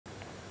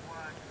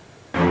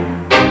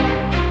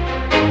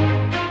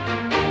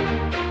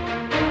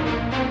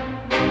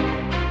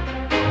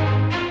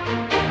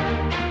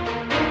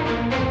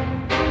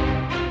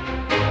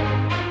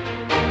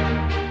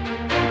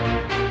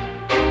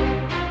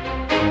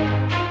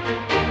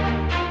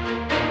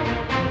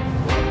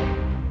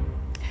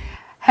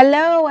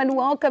Hello and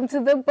welcome to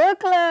the book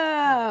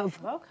club.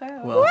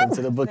 Welcome. Welcome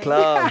to the book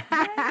club.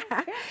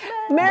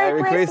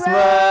 Merry Christmas.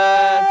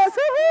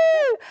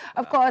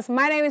 Of course,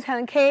 my name is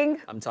Helen King.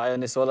 I'm Tayo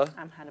Nisola.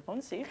 I'm Hannah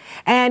Bonsi.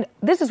 And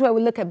this is where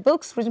we look at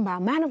books written by a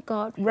man of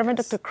God, Reverend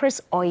Dr.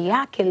 Chris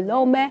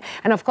Oyakilome.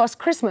 And of course,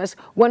 Christmas,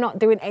 we're not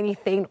doing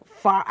anything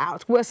far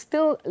out. We're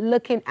still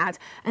looking at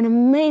an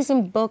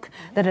amazing book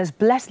that has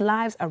blessed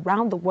lives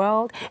around the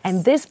world.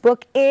 And this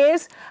book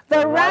is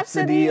The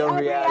Rhapsody of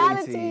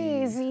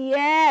Realities.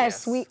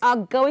 Yes, we are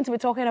going to be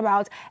talking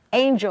about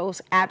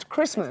angels at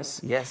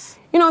Christmas. Yes.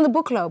 You know, in the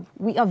book club,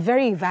 we are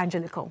very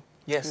evangelical.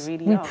 Yes.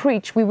 We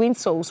preach, we win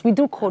souls, we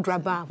do code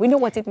rabba. We know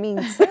what it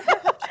means.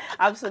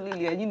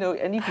 Absolutely,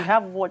 and if you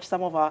have watched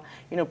some of our,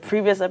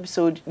 previous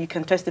episodes, you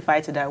can testify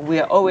to that. We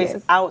are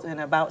always out and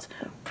about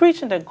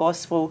preaching the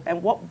gospel,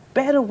 and what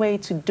better way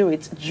to do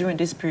it during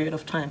this period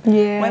of time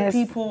when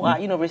people are,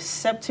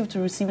 receptive to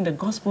receiving the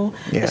gospel.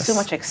 There's so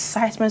much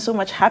excitement, so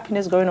much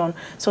happiness going on.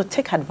 So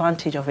take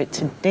advantage of it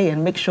today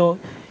and make sure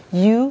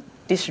you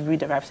distribute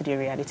the Rhapsody of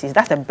Realities.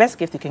 That's the best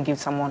gift you can give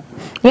someone.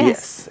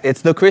 Yes.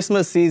 It's the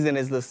Christmas season.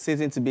 It's the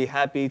season to be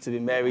happy, to be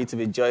merry, to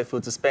be joyful,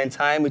 to spend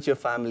time with your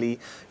family.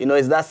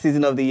 It's that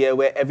season of the year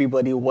where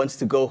everybody wants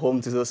to go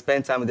home to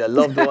spend time with their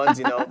loved ones,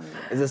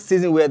 It's a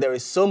season where there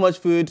is so much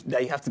food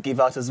that you have to give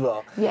out as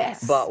well.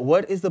 Yes. But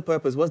what is the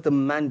purpose? What's the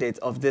mandate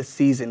of this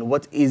season?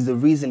 What is the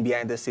reason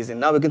behind this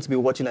season? Now we're going to be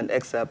watching an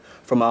excerpt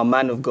from our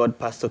man of God,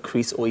 Pastor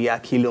Chris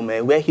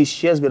Oyakilome, where he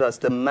shares with us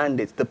the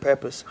mandate, the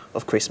purpose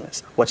of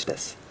Christmas. Watch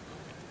this.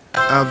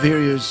 Our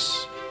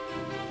various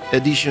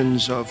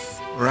editions of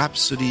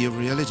Rhapsody of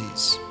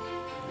Realities.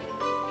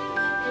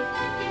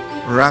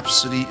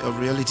 Rhapsody of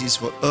Realities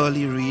for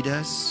early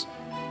readers.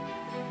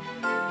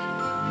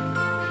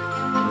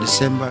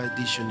 December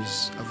edition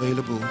is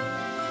available.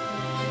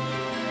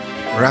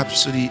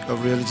 Rhapsody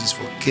of Realities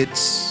for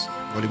kids,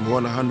 volume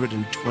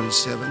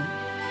 127.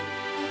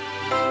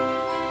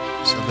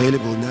 It's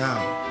available now.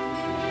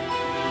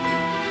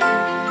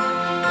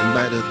 And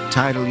by the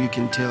title you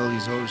can tell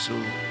is also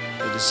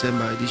the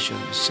December edition,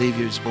 The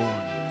Savior is Born.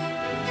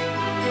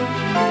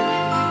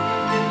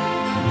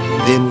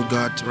 Then we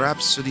got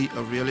Rhapsody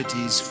of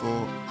Realities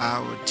for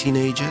our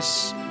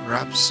teenagers,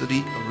 Rhapsody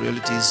of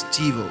Realities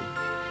TiVo.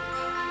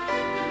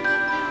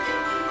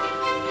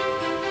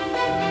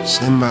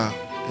 December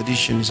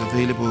edition is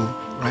available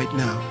right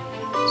now,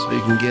 so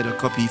you can get a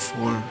copy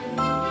for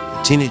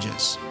the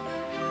teenagers.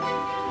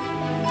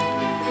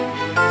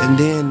 And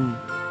then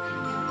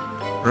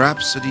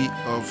Rhapsody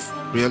of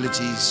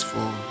Realities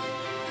for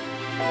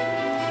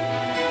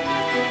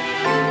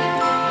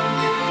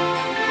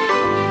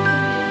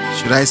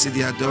should I say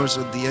the adults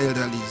or the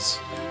elderlies?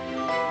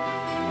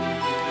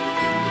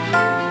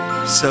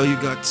 So you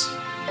got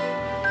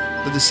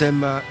the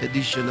December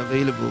edition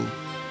available.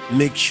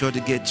 Make sure to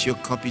get your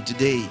copy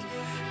today.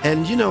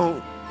 And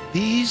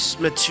these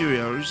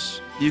materials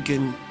you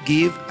can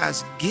give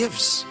as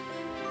gifts.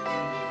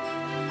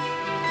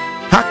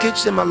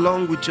 Package them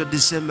along with your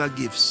December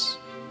gifts.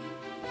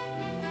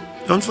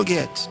 Don't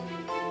forget,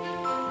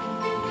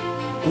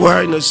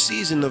 we're in a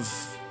season of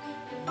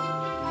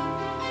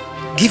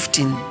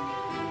gifting.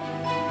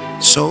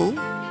 So,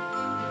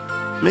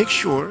 make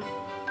sure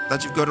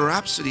that you've got a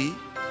Rhapsody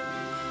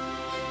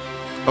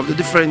of the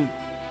different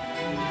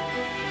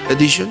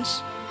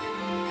editions,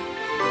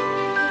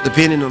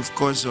 depending, of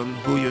course, on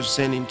who you're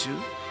sending to.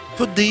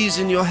 Put these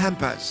in your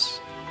hampers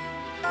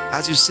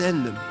as you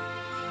send them.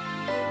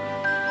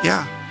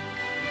 Yeah.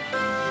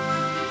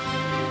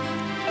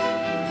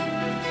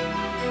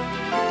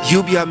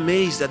 You'll be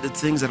amazed at the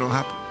things that will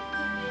happen.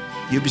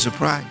 You'll be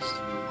surprised.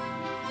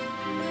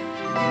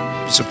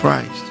 Be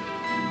surprised.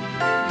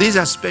 These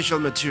are special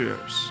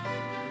materials.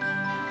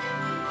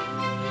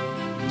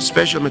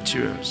 Special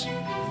materials.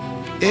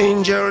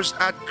 Angels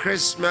at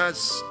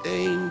Christmas.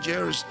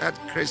 Angels at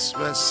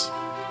Christmas.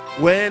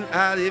 When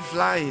are they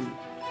flying?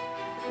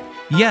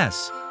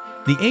 Yes,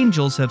 the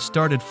angels have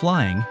started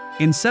flying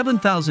in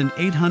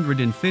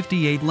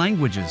 7,858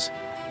 languages.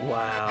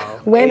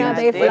 Wow. When are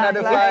they flying? When are they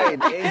flying?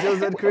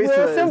 Angels at Christmas.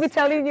 We'll soon be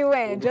telling you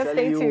when. Just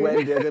stay tuned.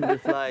 When they're going to be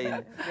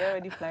flying. They're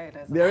already flying.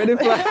 They're already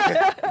flying.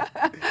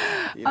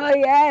 Oh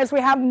yes, we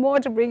have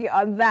more to bring you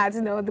on that.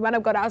 The man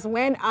of God asks,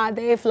 when are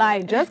they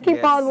flying? Just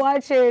keep on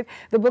watching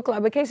the book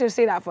club. In case you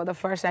see that for the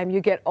first time,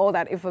 you get all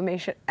that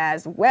information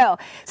as well.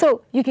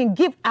 So you can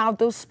give out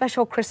those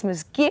special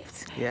Christmas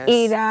gifts,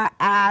 either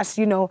as,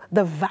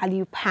 the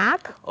value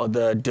pack. Or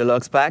the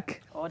deluxe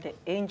pack. Or the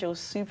Angel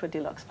Super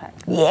Deluxe Pack.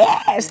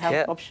 Yes. You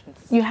have options.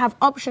 You have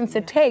options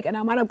to take. And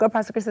our man of God,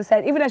 Pastor Chris,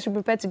 said, even as you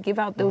prepare to give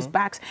out those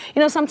bags,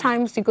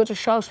 sometimes you go to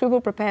shops, people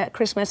prepare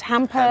Christmas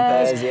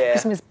hampers,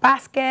 Christmas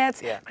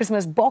baskets,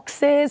 Christmas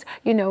boxes,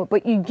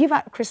 but you give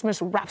out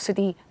Christmas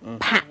Rhapsody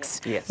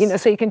packs,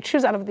 so you can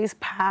choose out of these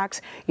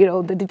packs.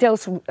 The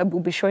details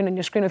will be showing on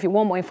your screen. If you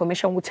want more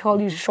information, we'll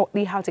tell you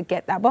shortly how to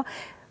get that. But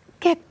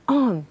get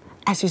on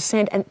as you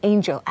send an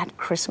angel at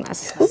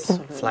Christmas.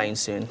 Flying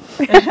soon.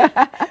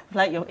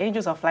 Like your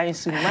angels are flying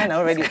soon. Mine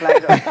are already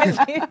flying.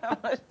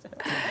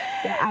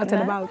 They're out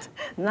and about.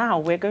 Now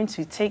we're going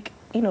to take,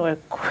 a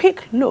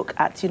quick look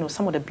at,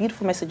 some of the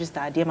beautiful messages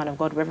that our dear man of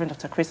God, Reverend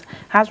Dr. Chris,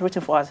 has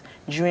written for us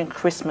during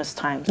Christmas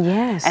time.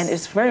 Yes. And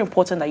it's very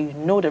important that you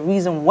know the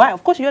reason why.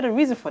 Of course, you know the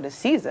reason for the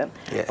season,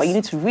 yes, but you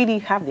need to really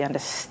have the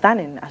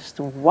understanding as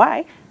to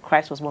why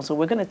Christ was born. So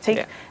we're going to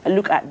take a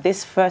look at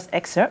this first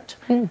excerpt.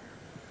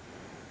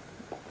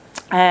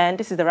 And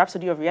this is the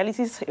Rhapsody of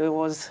Realities. It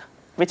was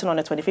written on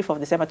the 25th of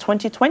December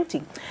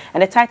 2020.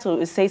 And the title,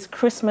 it says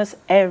Christmas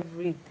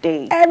Every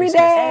Day. Every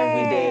Christmas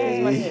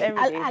day. Christmas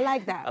every day. I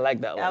like that. I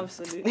like that one.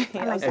 Absolutely.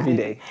 I like Every that.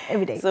 day.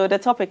 Every day. So the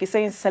topic is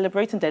saying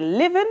celebrating the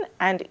living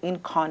and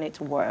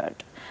incarnate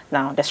word.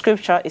 Now, the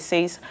scripture, it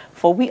says,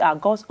 for we are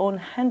God's own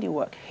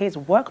handiwork, his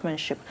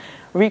workmanship,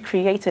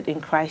 recreated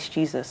in Christ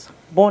Jesus,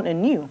 born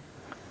anew,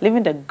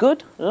 living the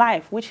good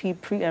life which he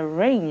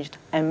prearranged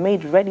and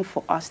made ready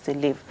for us to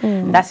live.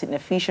 That's in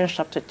Ephesians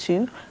chapter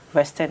 2,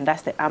 verse 10.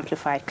 That's the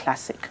Amplified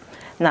Classic.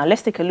 Now,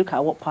 let's take a look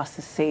at what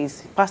Pastor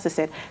says. Pastor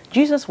said,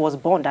 Jesus was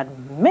born that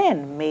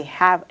men may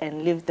have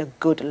and live the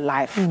good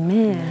life.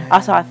 Amen.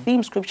 As our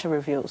theme scripture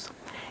reveals.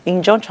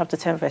 In John chapter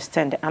 10, verse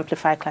 10, the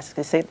Amplified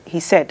Classic,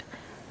 he said,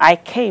 I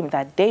came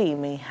that they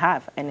may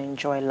have and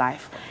enjoy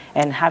life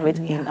and have it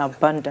in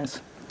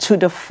abundance to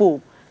the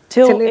full.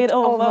 Till it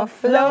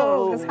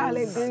overflows.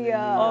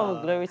 Hallelujah.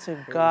 Oh, glory to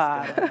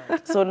God.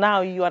 So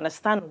now you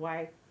understand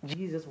why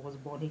Jesus was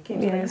born. He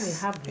came so that you may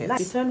have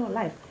life, eternal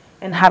life,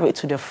 and have it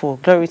to the full.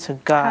 Glory to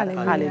God.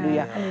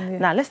 Hallelujah. Hallelujah.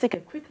 Now let's take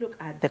a quick look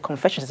at the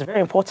confessions. It's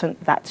very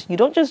important that you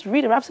don't just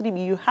read the Rhapsody,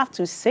 but you have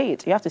to say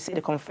it. You have to say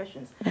the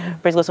confessions.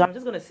 Praise God. So I'm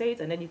just going to say it,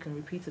 and then you can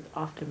repeat it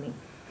after me.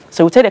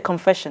 So we take the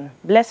confession.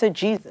 Blessed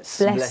Jesus.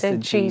 Blessed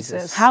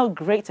Jesus. How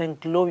great and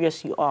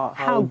glorious you are.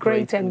 How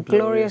great and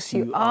glorious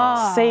you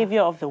are.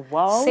 Savior of the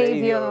world.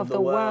 Savior of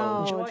the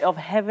world. Joy of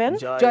heaven.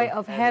 Joy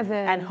of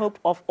heaven. And hope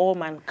of all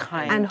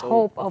mankind. And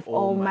hope of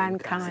all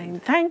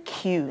mankind.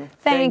 Thank you.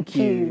 Thank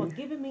you. For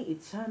giving me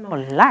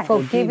eternal life.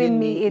 For giving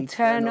me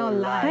eternal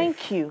life.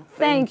 Thank you.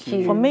 Thank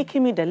you. For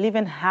making me the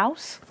living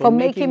house. For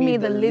making me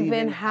the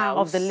living house.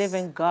 Of the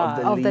living God.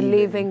 Of the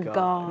living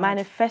God.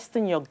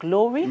 Manifesting your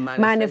glory.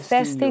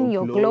 Manifesting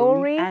your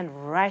glory.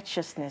 And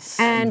righteousness.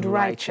 And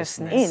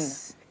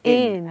righteousness.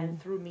 In.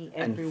 And through me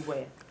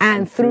everywhere.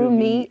 And through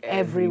me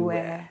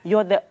everywhere.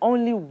 You're the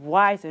only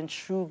wise and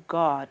true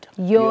God.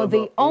 You're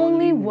the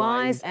only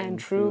wise and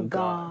true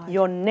God.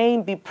 Your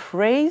name be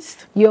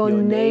praised. Your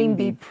name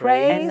be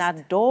praised. And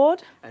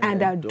adored.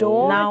 And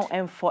adored. Now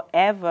and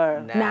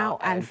forever. Now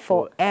and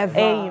forever.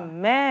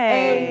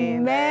 Amen.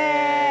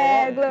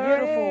 Amen.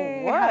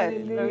 Beautiful words.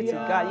 Hallelujah. Glory to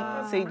God. You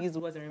can't say these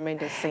words and remain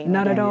the same.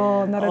 Not at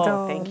all. Not at Oh,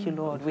 all. thank you,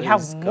 Lord. We Praise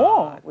have more.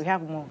 God. We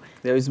have more.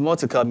 There is more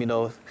to come,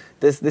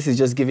 This is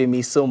just giving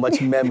me so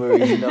much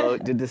memories,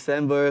 The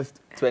December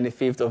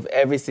 25th of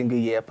every single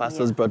year,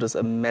 pastors brought us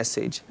a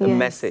message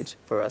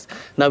for us.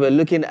 Now we're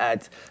looking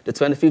at the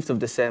 25th of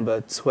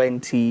December,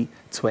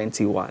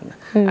 2021.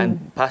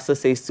 And pastor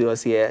says to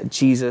us here,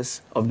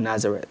 Jesus of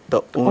Nazareth,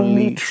 the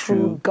only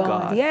true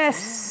God.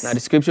 Yes. Now the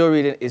scripture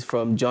reading is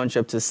from John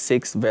chapter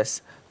 6,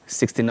 verse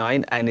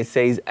 69, and it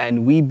says,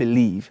 and we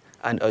believe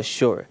and are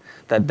sure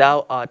that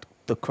thou art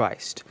the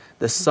Christ,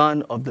 the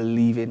Son of the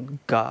living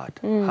God.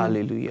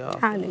 Hallelujah.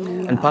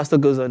 Hallelujah. And pastor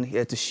goes on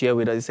here to share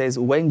with us. He says,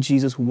 when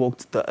Jesus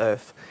walked the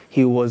earth,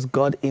 he was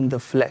God in the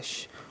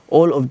flesh.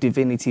 All of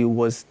divinity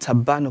was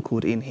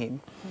tabernacled in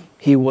him.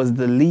 He was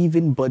the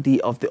living body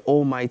of the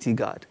Almighty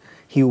God.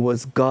 He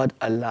was God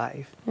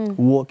alive,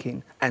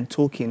 walking and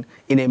talking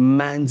in a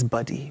man's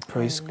body.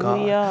 Praise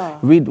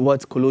God. Read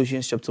what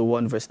Colossians chapter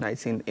 1 verse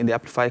 19 in the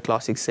Amplified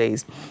Classic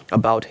says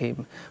about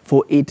him.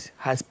 For it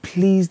has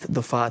pleased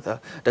the Father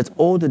that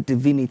all the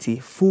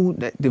divinity,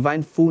 the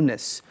divine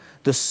fullness,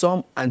 the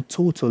sum and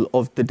total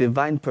of the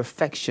divine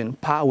perfection,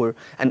 power,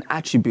 and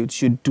attributes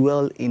should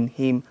dwell in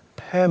him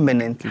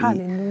permanently.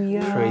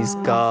 Hallelujah. Praise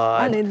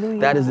God. Hallelujah.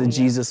 That is the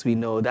Jesus we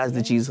know. That's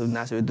the Jesus of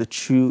Nazareth,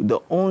 the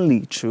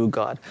only true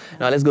God.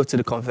 Now let's go to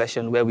the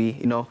confession where we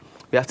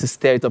have to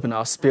stir it up in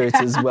our spirits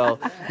as well.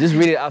 Just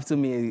read it after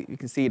me. You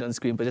can see it on the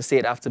screen, but just say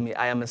it after me.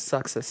 I am a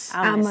success.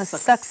 I'm a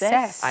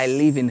success. I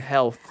live in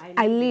health.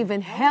 I live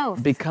in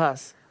health.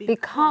 Because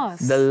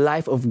the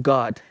life of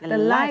God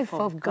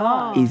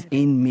is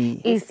in me.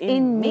 Is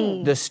in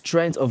me. The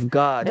strength of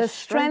God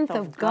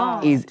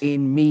is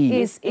in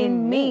me. Is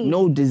in me.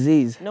 No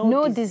disease.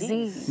 No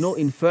disease. No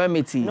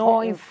infirmity.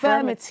 Or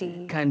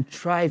infirmity. Can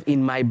thrive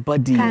in my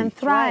body. Can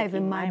thrive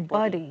in my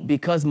body.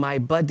 Because my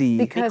body.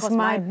 Because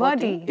my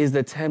body is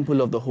the temple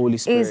of the Holy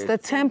Spirit. Is the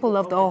temple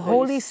of the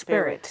Holy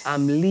Spirit.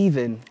 I'm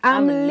living.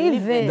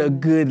 The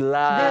good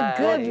life.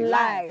 The good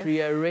life.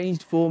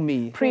 Prearranged for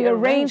me.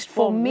 Prearranged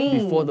for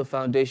me. Before Before the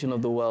foundation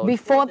of the world.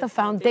 Before the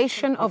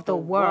foundation of the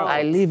world.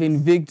 I live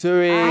in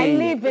victory. I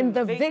live in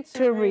the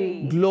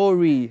victory.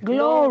 Glory.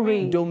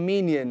 Glory.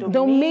 Dominion.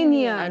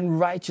 Dominion. And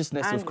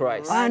righteousness of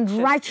Christ. And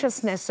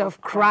righteousness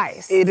of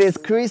Christ. It is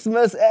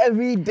Christmas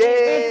every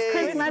day. It's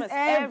Christmas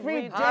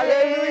every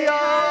day.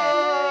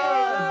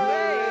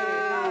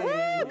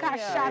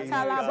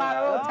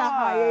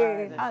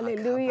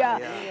 Hallelujah.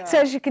 So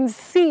as you can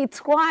see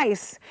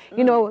twice,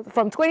 you know,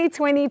 from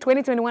 2020,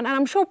 2021, and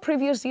I'm sure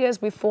previous years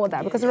before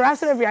that, because the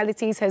Rhapsody of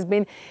Realities has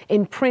been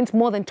in print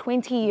more than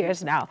 20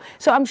 years now.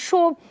 So I'm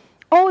sure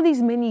all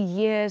these many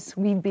years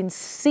we've been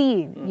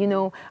seeing, you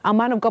know, our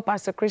man of God,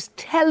 Pastor Chris,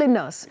 telling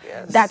us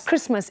that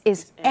Christmas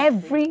is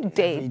every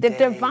day. The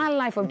divine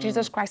life of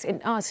Jesus Christ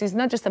in us is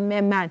not just a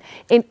mere man,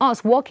 in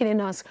us, walking in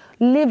us,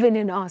 living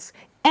in us.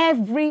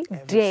 Every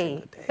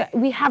day.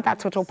 We have that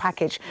total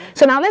package.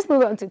 So now let's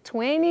move on to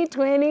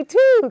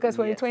 2022, because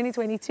we're in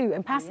 2022.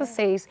 And Pastor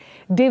says,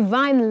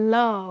 divine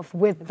love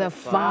with the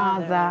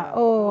Father.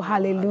 Oh,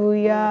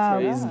 hallelujah.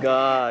 Praise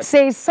God.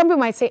 Says, some people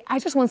might say, I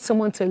just want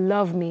someone to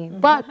love me.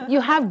 But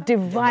you have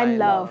divine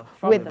love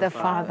with the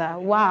Father.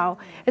 Wow.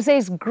 It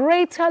says,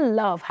 greater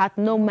love hath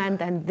no man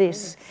than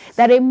this,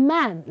 that a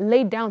man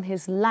lay down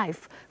his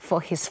life for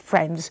his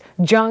friends.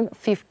 John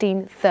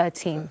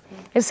 15:13.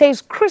 It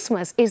says,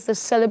 Christmas is the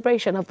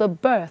celebration of the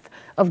birth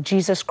of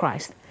Jesus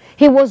Christ.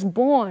 He was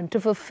born to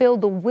fulfill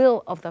the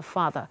will of the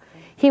Father.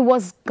 He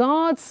was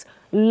God's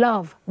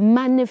love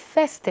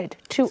manifested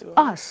to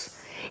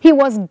us. He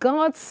was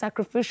God's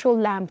sacrificial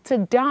lamb to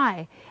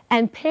die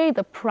and pay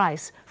the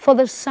price for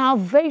the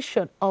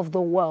salvation of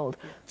the world,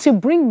 to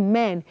bring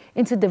men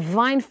into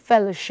divine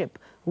fellowship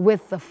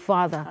with the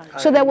Father.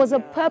 So there was a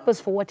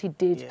purpose for what he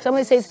did.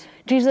 Somebody says,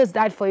 Jesus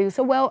died for you.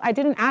 So, well, I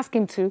didn't ask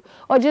him to.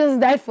 Or Jesus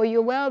died for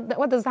you. Well,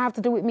 what does that have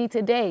to do with me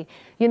today?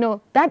 You know,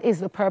 that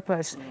is the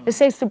purpose. It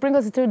says to bring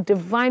us into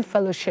divine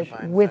fellowship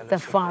with the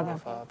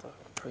Father.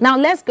 Now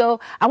let's go.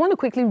 I want to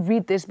quickly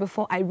read this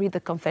before I read the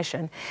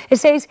confession. It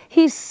says,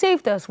 he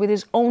saved us with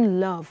his own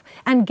love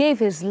and gave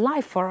his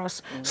life for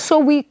us so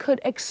we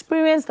could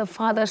experience the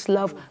Father's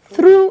love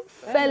through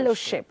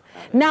fellowship.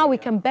 Now we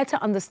can better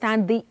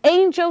understand the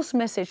angel's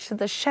message to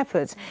the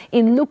shepherds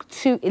in Luke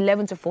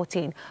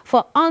 2:11-14.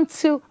 For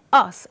unto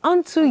us,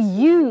 unto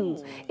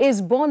you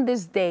is born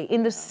this day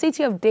in the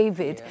city of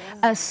David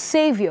a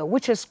Savior,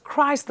 which is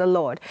Christ the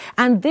Lord.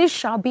 And this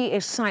shall be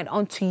a sign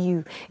unto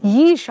you.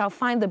 Ye shall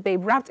find the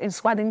babe wrapped in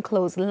swaddling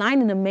clothes,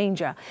 lying in a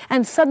manger.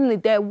 And suddenly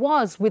there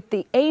was with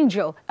the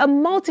angel a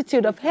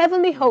multitude of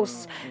heavenly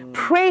hosts,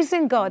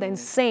 praising God and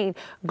saying,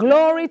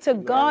 Glory to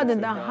God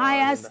in the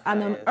highest,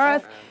 and on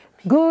earth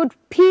good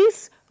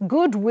peace,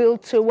 goodwill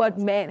toward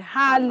men.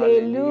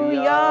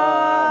 Hallelujah.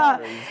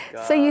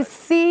 So you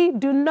see,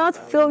 do not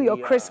fill your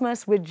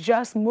Christmas with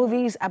just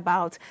movies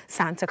about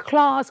Santa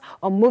Claus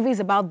or movies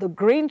about the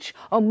Grinch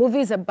or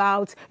movies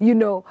about, you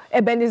know,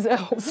 Ebenezer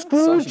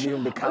Scrooge.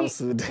 Be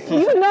cancelled.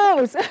 You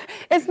know,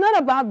 it's not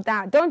about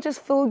that. Don't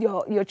just fill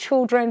your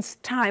children's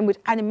time with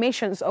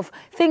animations of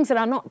things that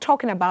are not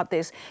talking about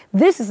this.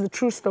 This is the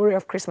true story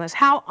of Christmas.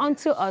 How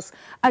unto us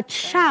a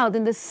child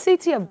in the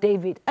city of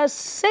David, a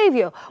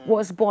Savior,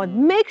 was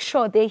born. Make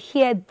sure they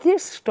hear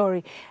this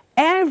story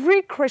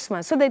every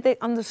Christmas so that they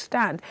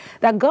understand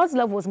that God's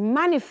love was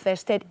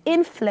manifested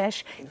in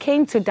flesh,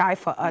 came to die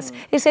for us.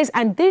 It says,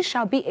 and this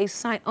shall be a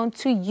sign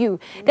unto you.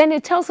 Then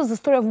it tells us the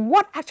story of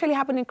what actually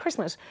happened in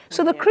Christmas.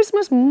 So the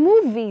Christmas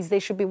movies they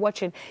should be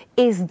watching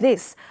is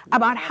this,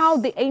 about how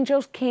the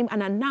angels came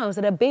and announced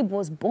that a babe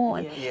was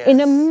born in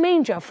a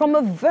manger from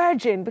a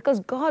virgin, because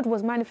God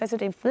was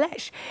manifested in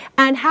flesh,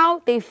 and how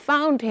they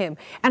found him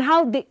and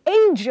how the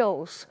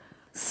angels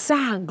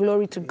sang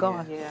glory to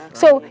God.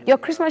 So your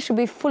Christmas should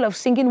be full of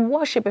singing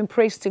worship and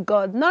praise to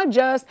God, not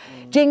just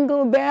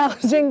jingle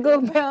bells,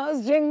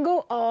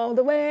 jingle all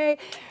the way.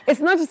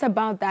 It's not just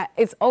about that.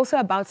 It's also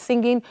about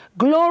singing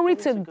glory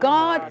to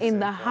God in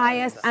the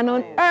highest, and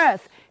on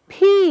earth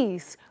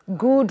peace,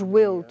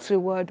 goodwill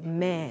toward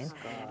men.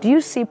 Do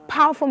you see?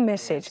 Powerful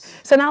message.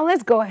 So now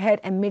let's go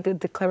ahead and make the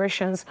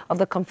declarations of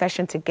the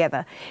confession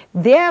together.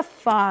 Dear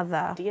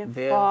Father,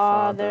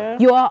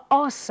 you are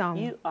awesome.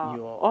 You are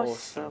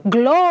awesome.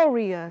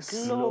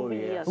 Glorious.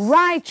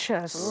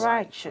 Righteous.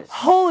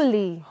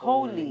 Holy.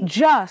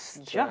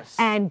 Just.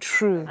 And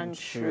true.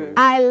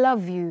 I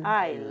love you.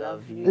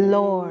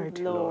 Lord.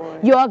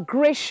 You are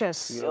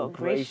gracious.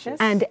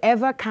 And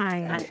ever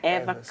kind.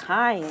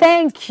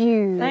 Thank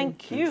you.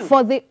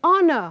 For the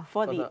honor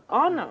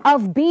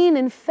of being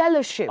in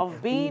fellowship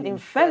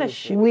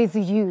with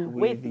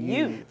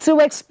you, to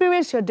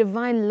experience your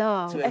divine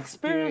love,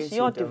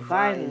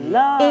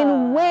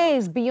 in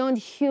ways beyond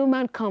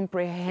human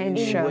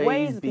comprehension,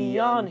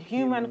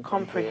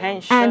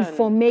 and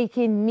for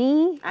making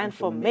me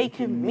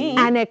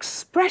an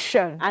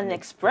expression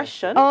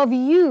of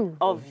you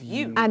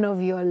and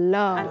of your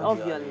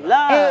love.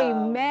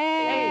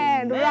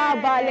 Amen.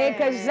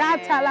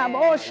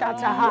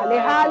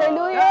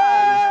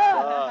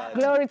 Hallelujah. God.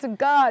 Glory to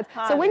God.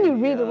 So when you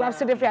read the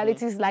Rhapsody of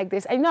Realities like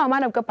this, and you know, a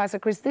man of God, Pastor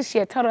Chris, this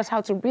year taught us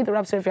how to read the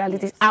Rhapsody of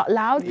Realities out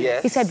loud.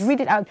 Yes. He said,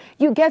 read it out.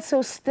 You get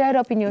so stirred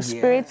up in your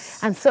spirit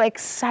and so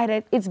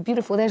excited. It's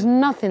beautiful. There's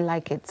nothing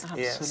like it.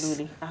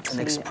 Absolutely. An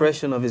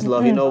expression of his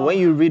love. You know, when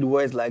you read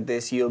words like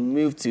this, you're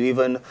moved to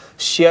even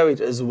share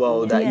it as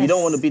well. That you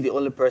don't want to be the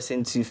only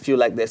person to feel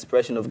like the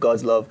expression of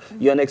God's love.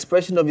 You're an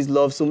expression of his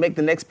love, so make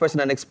the next person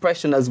an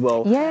expression as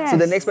well. So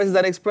the next person is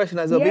an expression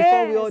as well.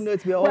 Before we all know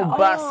it, we're all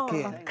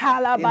basking in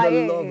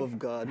the love of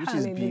God, which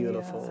is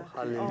beautiful.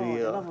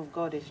 Hallelujah. The love of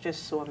God is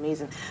just so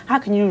amazing. How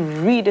can you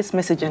read this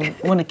message and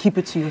want to keep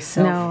it to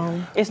yourself?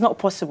 No. It's not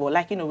possible.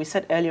 Like, you know, we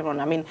said earlier on,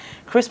 I mean,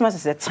 Christmas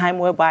is a time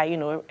whereby, you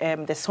know,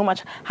 there's so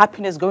much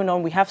happiness going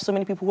on. We have so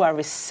many people who are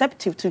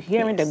receptive to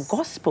hearing the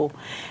gospel.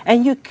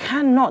 And you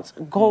cannot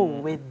go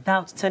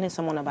without telling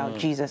someone about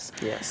Jesus.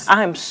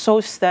 I am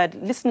so stirred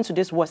listening to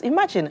this words.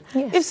 Imagine,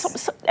 if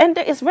and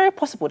it's very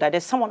possible that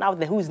there's someone out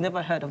there who's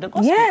never heard of the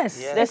gospel.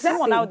 There's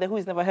someone out there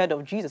who's never heard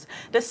of Jesus.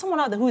 There's someone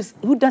out there who's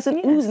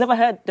never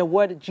heard the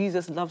word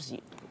Jesus loves you.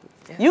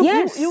 You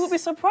will be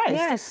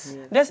surprised.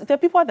 There are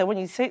people out there when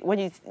you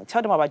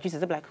tell them about Jesus,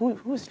 they'll be like,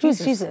 who's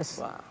Jesus?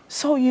 Wow.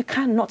 So you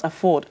cannot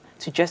afford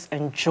to just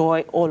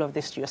enjoy all of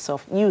this to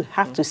yourself. You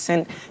have to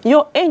send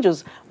your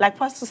angels, like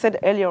Pastor said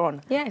earlier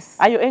on.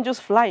 Are your angels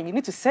flying? You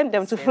need to send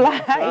them to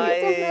fly.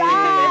 They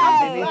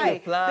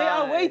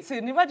are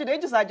waiting. Imagine the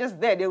angels are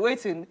just there. They're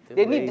waiting.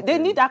 They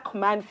need that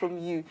command from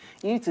you.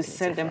 You need to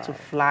send them to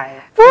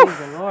fly. Praise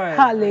the Lord.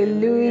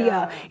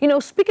 Hallelujah. You know,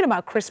 speaking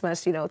about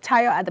Christmas, you know,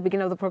 Tayo at the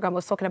beginning of the program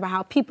was talking about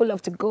how people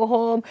love to go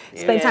home,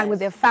 spend time with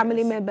their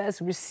family members,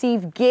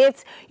 receive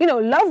gifts. You know,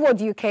 Love World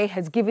UK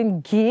has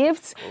given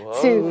gifts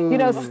to, you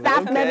know,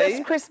 staff members,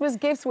 Christmas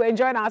gifts. We're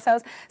enjoying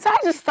ourselves. So I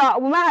just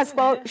thought we might as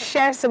well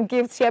share some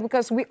gifts here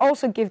because we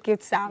also give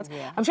gifts out.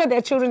 I'm sure there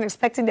are children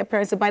expecting their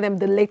parents to buy them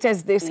the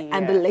latest this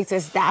and the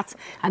latest that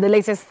and the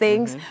latest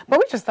things. But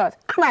we just thought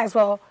I might as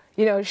well,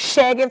 you know,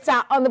 share gifts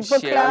out on the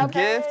book club.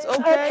 Gifts,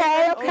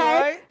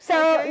 okay. So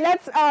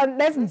let's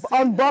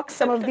unbox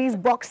some of these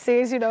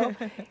boxes. You know,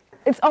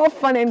 it's all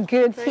fun and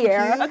good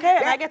here. Okay,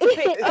 and I get to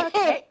pick.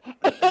 Okay.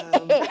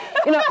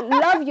 You know,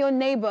 love your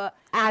neighbor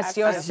as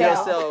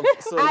yourself.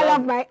 So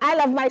I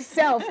love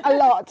myself a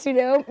lot. You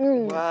know.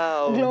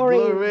 Wow.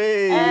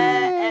 Glory.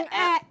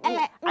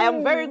 I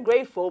am very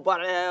grateful, but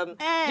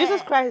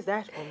Jesus Christ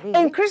died for me.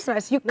 In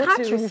Christmas, you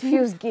can't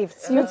refuse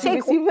gifts. You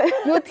take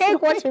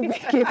what you've been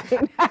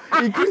given.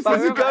 In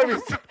Christmas, you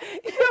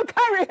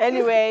can't.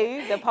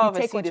 Anyway, the power of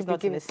a seed is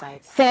not in the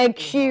sight.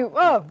 Thank you.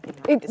 Oh,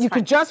 you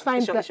could just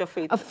find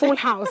a full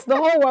house. The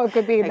whole world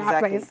could be in that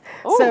place.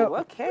 Oh, so,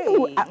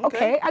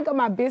 okay. I got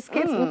my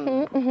biscuits.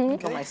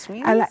 Got my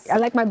sweets. I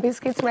like my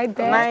biscuits right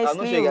there.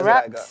 Nicely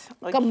wrapped.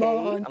 Come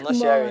on. I'm not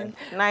sharing.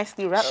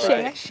 Nicely wrapped.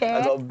 Share.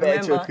 I got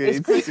bad chocolates.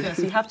 It's Christmas.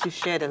 You have to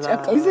share the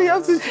love.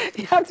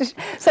 You have to.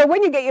 So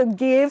when you get your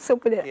gifts,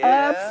 open it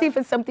up, see if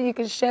it's something you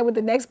can share with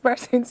the next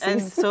person.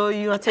 And so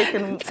you are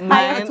taking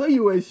mine. I thought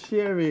you were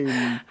sharing.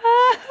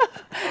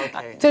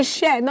 To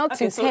share, not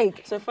to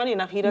take. So funny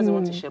enough, he doesn't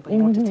want to share, but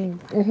he wants to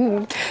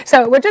take.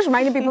 So we're just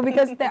reminding people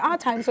because there are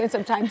times when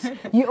sometimes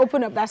you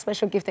open up that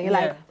special gift and you're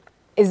like,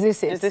 is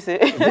this it? Is this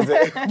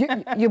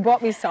it? You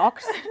bought me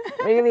socks?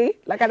 Really?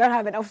 Like I don't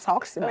have enough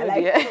socks in my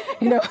life.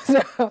 You know,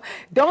 so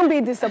don't be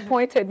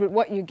disappointed with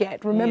what you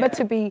get. Remember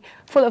to be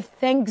full of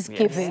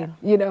thanksgiving.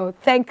 You know,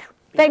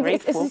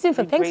 it's a season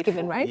for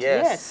Thanksgiving, right?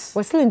 Yes.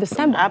 We're still in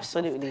December.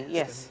 Absolutely.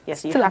 Yes.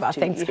 Still about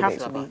Thanksgiving. You have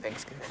to be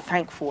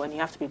thankful and you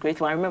have to be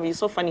grateful. I remember, it's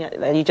so funny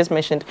that you just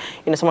mentioned,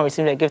 you know, someone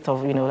received a gift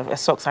of, you know, a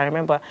socks. I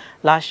remember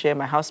last year,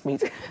 my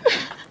housemate, it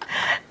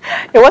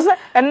was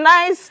a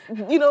nice,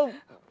 you know,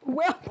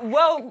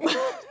 well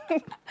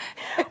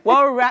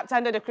wrapped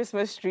under the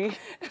Christmas tree.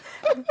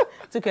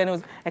 Took and it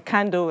was a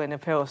candle and a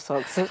pair of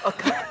socks.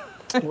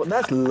 Well,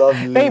 that's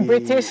lovely. Very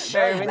British.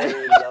 Very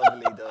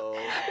lovely, though.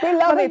 We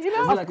love it, you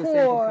know, of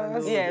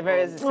course. Yeah,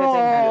 very scented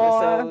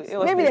candle.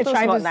 So maybe they're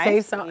trying to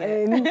say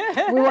something.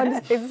 We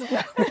want this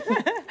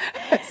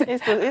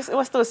it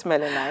was still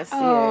smelling nice.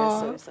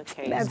 So it's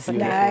okay. That's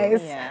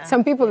nice. Yeah.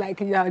 Some people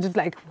just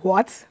like,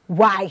 what?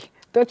 Why?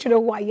 Don't you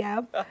know who I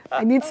am?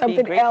 I need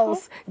something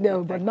else.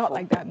 No, but not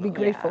like that. Be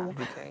grateful.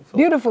 Be thankful.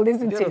 Beautiful,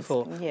 isn't it?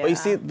 Yeah. But you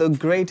see, the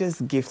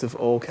greatest gift of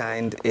all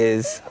kind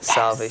is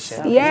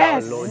salvation.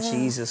 Yes. Is our Lord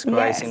Jesus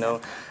Christ, you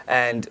know.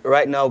 And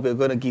right now, we're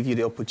going to give you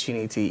the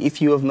opportunity.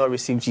 If you have not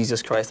received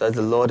Jesus Christ as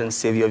the Lord and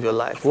Savior of your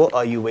life, what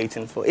are you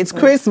waiting for? It's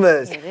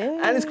Christmas.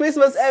 And it's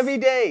Christmas every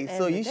day.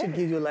 So you should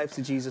give your life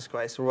to Jesus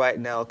Christ right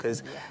now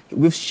because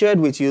we've shared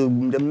with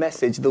you the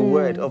message, the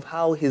word of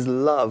how his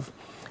love,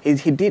 he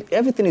did,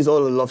 everything is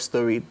all a love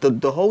story.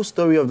 The whole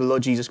story of the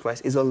Lord Jesus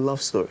Christ is a love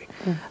story.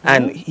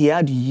 And he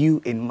had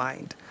you in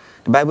mind.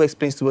 The Bible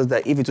explains to us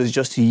that if it was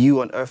just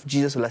you on earth,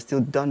 Jesus would have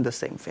still done the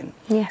same thing.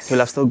 Yes. He will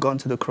have still gone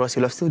to the cross.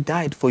 He will have still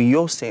died for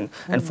your sin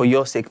and for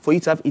your sake, for you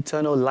to have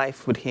eternal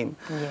life with him.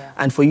 Yeah.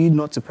 And for you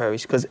not to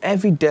perish. Because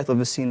every death of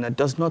a sinner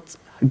does not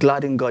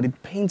gladden God.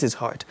 It pains his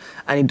heart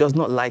and he does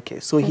not like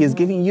it. So he is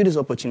giving you this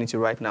opportunity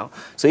right now.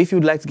 So if you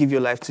would like to give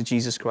your life to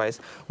Jesus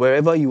Christ,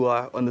 wherever you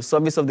are on the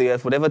surface of the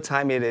earth, whatever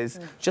time it is,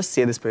 just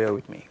say this prayer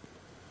with me.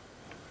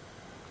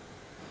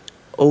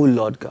 Oh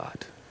Lord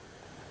God,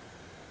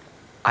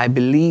 I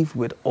believe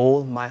with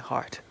all my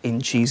heart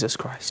in Jesus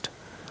Christ,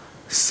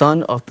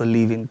 Son of the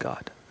living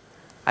God.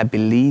 I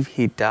believe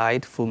he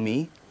died for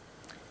me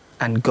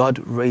and God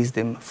raised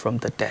him from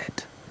the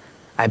dead.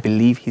 I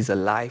believe he's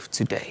alive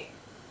today.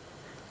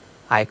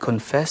 I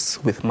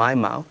confess with my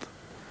mouth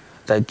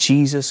that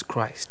Jesus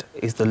Christ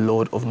is the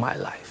Lord of my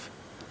life.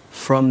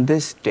 From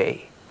this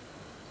day,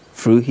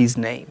 through his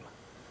name,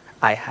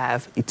 I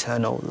have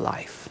eternal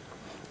life.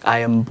 I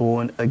am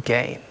born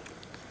again.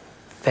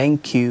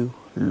 Thank you,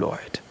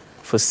 Lord,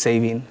 for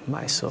saving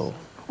my soul.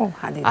 Oh,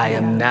 hallelujah. I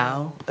am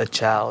now a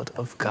child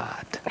of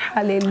God.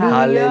 Hallelujah.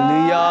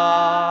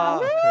 Hallelujah.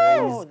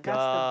 Praise That's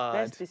God. the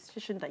best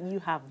decision that you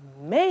have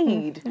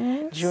made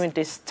during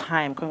this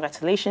time.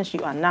 Congratulations,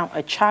 you are now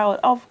a child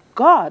of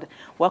God.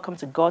 Welcome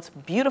to God's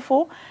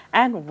beautiful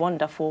and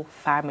wonderful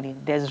family.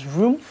 There's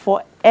room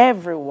for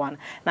everyone.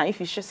 Now, if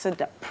you just said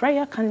that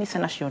prayer, kindly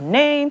send us your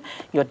name,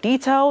 your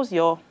details,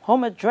 your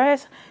home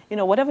address, you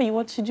know, whatever you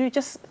want to do.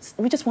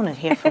 We just want to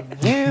hear from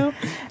you,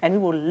 and we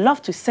would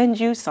love to send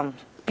you some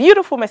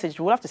beautiful message.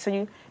 We would love to send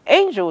you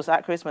angels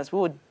at Christmas. We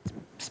would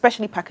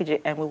specially package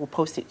it and we will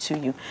post it to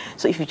you.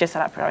 So if you just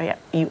said that prayer,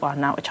 you are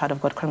now a child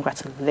of God.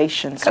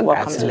 Congratulations.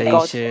 Welcome to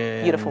God's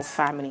beautiful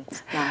family.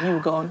 Now you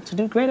will go on to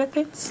do greater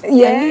things.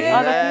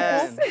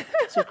 Yeah. Other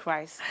people to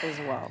Christ as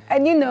well.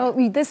 And you know,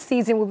 this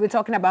season we'll be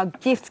talking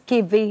about gift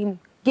giving.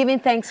 Giving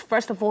thanks,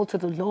 first of all, to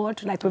the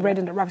Lord, like we read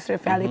in the Rhapsody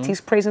of Realities,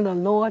 praising the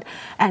Lord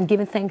and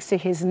giving thanks to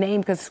his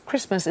name, because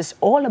Christmas is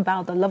all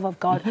about the love of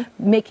God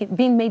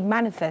being made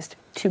manifest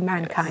to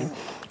mankind.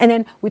 And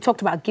then we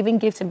talked about giving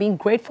gifts and being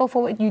grateful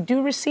for what you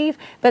do receive.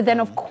 But then,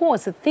 of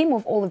course, the theme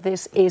of all of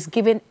this is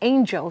giving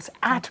angels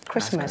at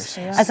Christmas,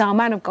 as our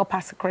man of God,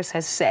 Pastor Chris,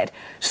 has said.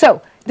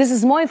 So this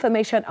is more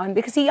information on,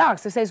 because he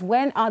asked, it says,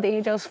 when are the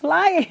angels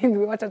flying?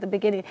 We watched at the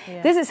beginning.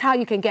 This is how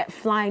you can get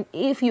flying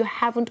if you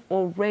haven't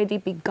already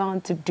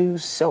begun to do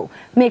so.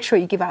 Make sure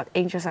you give out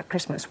angels at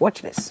Christmas.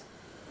 Watch this.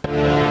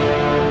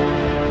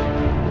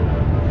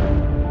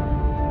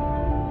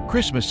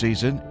 Christmas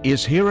season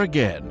is here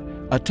again.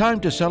 A time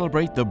to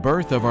celebrate the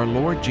birth of our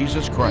Lord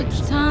Jesus Christ.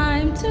 It's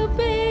time to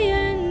be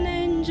an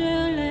angel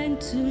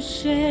and to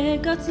share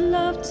God's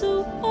love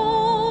to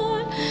all.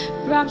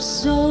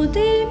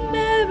 Rhapsody,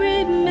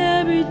 merry,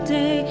 merry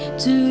day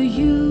to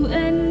you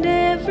and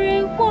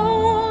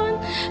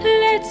everyone.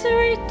 Let's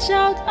reach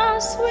out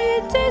as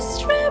we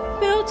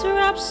distribute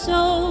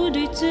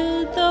Rhapsody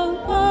to the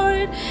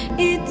world.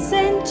 It's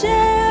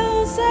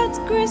angels at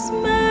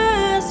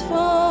Christmas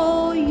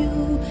for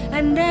you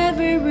and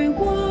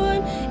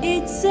everyone.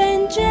 It's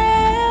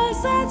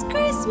angels at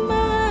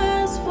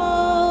Christmas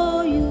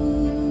for you.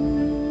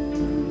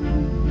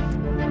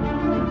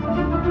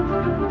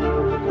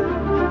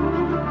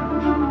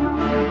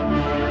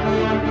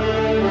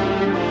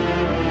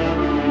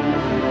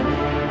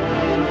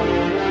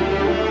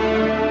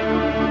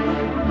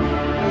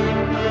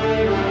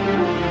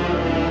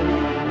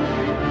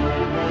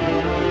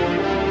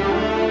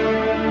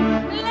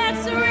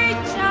 Let's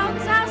reach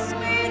out as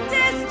we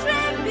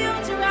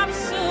distribute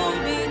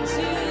Rhapsody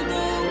to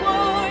the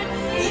world.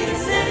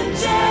 It's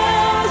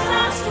angels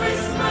at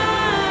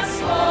Christmas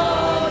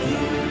for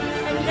you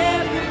and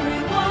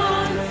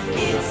everyone.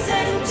 It's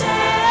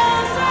angels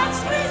at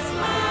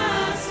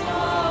Christmas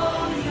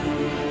for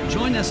you.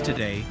 Join us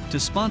today to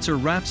sponsor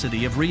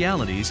Rhapsody of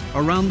Realities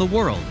around the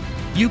world.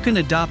 You can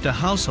adopt a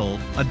household,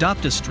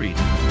 adopt a street,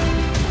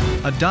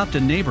 adopt a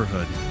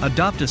neighborhood,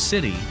 adopt a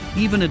city,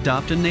 even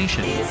adopt a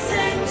nation. It's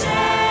angels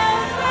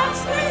at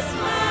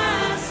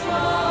Christmas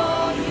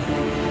for you.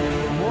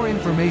 For more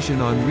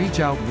information on Reach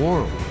Out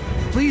World,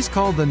 please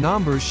call the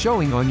numbers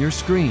showing on your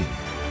screen.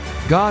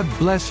 God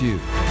bless you.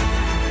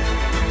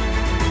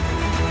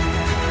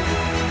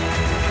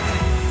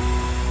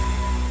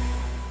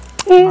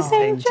 It's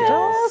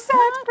angels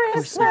at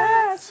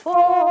Christmas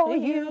for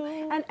you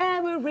and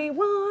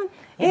everyone.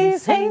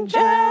 It's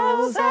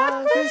angels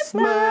at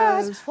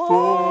Christmas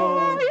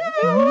for you.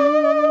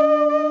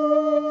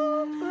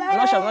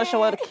 I'm not sure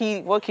what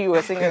key you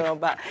were singing on,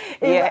 but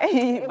yeah,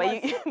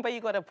 but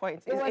you got a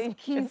point. It was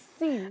key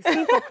C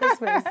for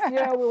Christmas. You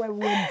know, we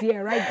were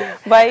there, right there.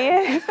 But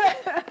yeah,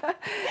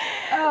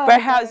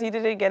 perhaps you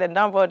didn't get a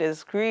number on the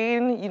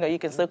screen. You know, you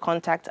can still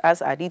contact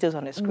us. Our details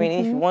on the screen.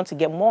 If you want to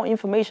get more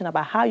information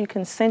about how you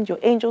can send your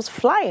angels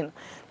flying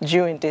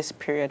during this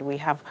period, we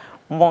have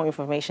more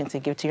information to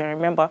give to you. And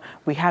remember,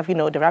 we have, you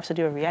know, the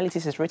Rhapsody of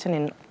Realities is written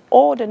in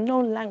all the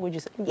known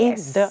languages in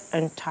the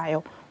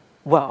entire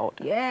world.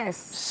 Yes.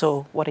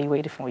 So what are you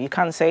waiting for? You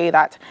can't say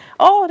that,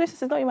 oh, this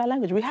is not in my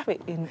language. We have it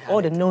in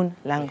all the known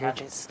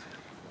languages.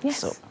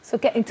 Yes. So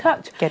get in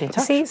touch. Get in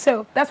touch. See,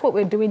 so that's what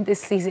we're doing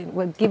this season.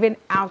 We're giving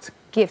out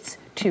gifts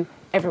to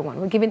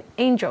everyone. We're giving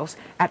angels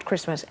at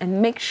Christmas,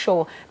 and make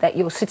sure that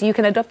your city, you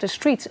can adopt a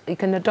street, you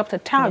can adopt a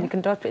town, you can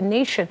adopt a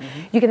nation,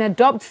 you can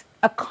adopt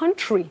a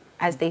country,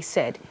 as they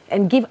said,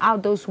 and give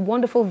out those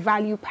wonderful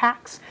value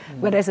packs,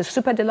 whether it's a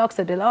super deluxe,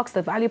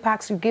 the value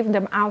packs, you give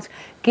them out,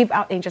 give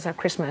out angels at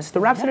Christmas. The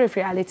Rhapsody of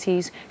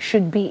Realities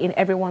should be in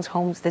everyone's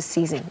homes this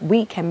season.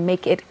 We can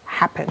make it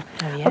happen.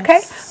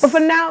 Okay? But for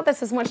now,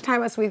 that's as much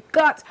time as we've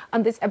got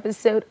on this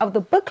episode of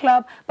the Book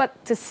Club.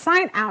 But to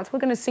sign out, we're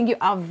going to sing you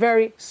our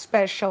very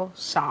special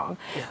song.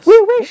 We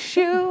wish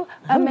you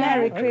a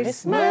Merry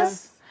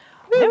Christmas.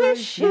 We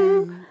wish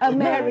you a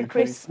Merry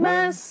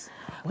Christmas.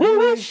 We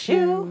wish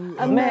you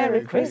a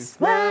Merry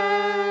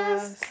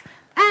Christmas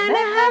and a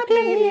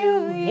Happy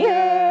New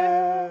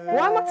Year.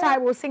 One more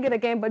time, we'll sing it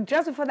again, but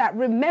just before that,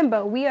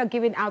 remember, we are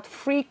giving out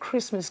free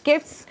Christmas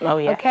gifts. Oh,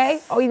 yes. Okay?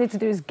 All you need to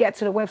do is get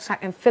to the website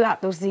and fill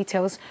out those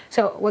details.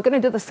 So we're going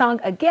to do the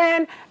song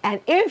again, and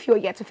if you're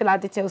yet to fill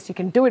out details, you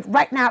can do it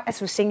right now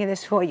as we're singing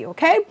this for you,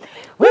 okay?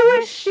 We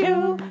wish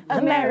you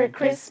a Merry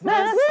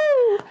Christmas.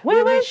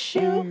 We wish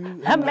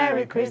you a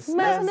Merry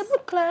Christmas in the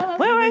Book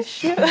Club. We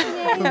wish you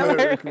a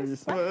Merry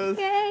Christmas.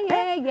 Yeah,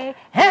 yeah, yeah.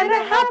 And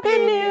a Happy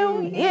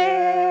New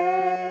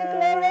Year.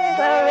 Glory.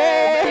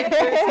 Merry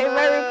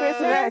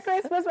Christmas. Merry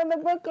Christmas from the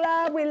Book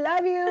Club. We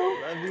love you.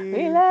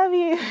 We love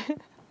you.